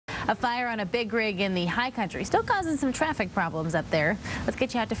A fire on a big rig in the high country still causing some traffic problems up there. Let's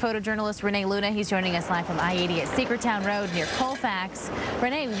get you out to photojournalist Renee Luna. He's joining us live from I-80 at Secrettown Road near Colfax.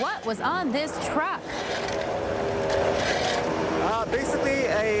 Renee, what was on this truck? Basically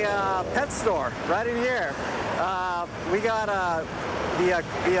a pet store right in here. We got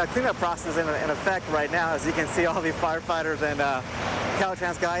the cleanup process in effect right now. As you can see, all the firefighters and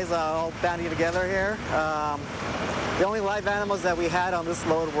Caltrans guys all banding together here. The only live animals that we had on this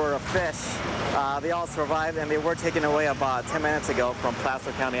load were a fish. They all survived, and they were taken away about 10 minutes ago from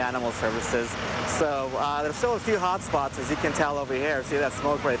Placer County Animal Services. So there's still a few hot spots, as you can tell over here. See that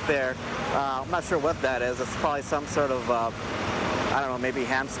smoke right there? I'm not sure what that is. It's probably some sort of, I don't know, maybe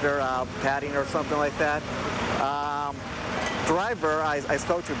hamster padding or something like that. Driver, I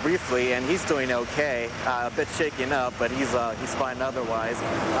spoke to briefly, and he's doing okay. A bit shaken up, but he's fine otherwise.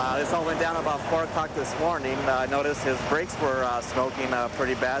 This all went down about 4 o'clock this morning. I noticed his brakes were smoking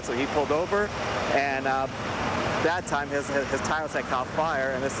pretty bad, so he pulled over, and that time his tires had caught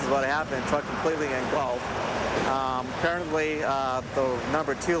fire, and this is what happened. Truck completely engulfed. Apparently the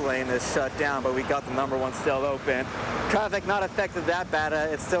number 2 lane is shut down, but we got the number 1 still open. Traffic not affected that bad.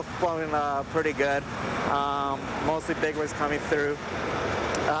 It's still flowing pretty good. Mostly big rigs coming through.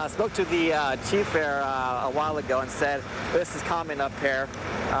 Spoke to the chief there a while ago and said this is common up here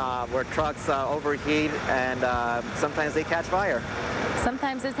where trucks overheat and sometimes they catch fire.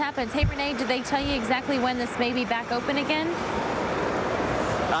 Sometimes this happens. Hey, Renee, did they tell you exactly when this may be back open again?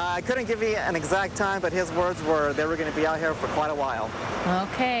 I couldn't give you an exact time, but his words were they were going to be out here for quite a while.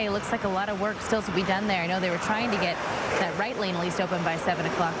 Okay, looks like a lot of work still to be done there. I know they were trying to get that right lane at least open by 7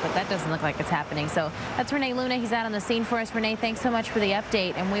 o'clock, but that doesn't look like it's happening. So that's Renee Luna. He's out on the scene for us. Renee, thanks so much for the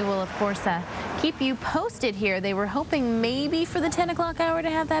update, and we will, of course, keep you posted here. They were hoping maybe for the 10 o'clock hour to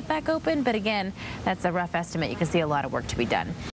have that back open, but again, that's a rough estimate. You can see a lot of work to be done.